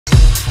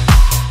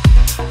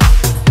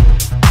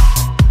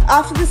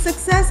After the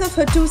success of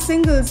her two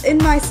singles, In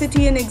My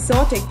City and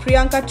Exotic,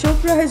 Priyanka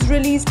Chopra has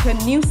released her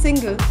new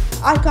single,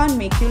 I Can't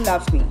Make You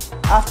Love Me.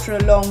 After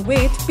a long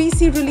wait,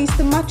 PC released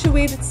the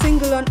much-awaited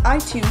single on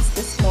iTunes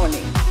this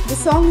morning. The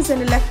song is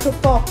an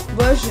electro-pop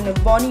version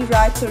of Bonnie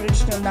Wright's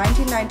original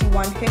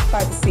 1991 hit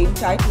by the same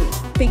title.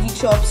 Piggy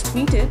Chops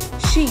tweeted,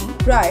 "She,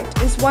 Wright,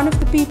 is one of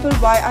the people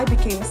why I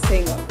became a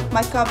singer.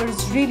 My cover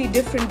is really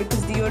different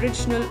because the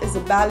original is a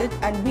ballad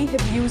and we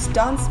have used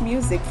dance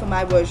music for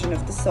my version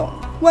of the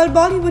song." Well,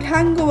 Bollywood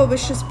Hangover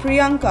wishes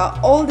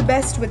Priyanka all the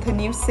best with her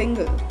new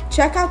single.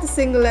 Check out the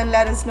single and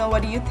let us know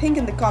what you think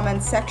in the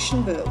comments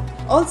section below.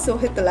 Also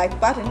hit the like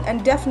button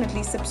and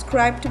definitely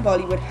subscribe to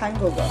Bollywood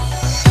Hangover.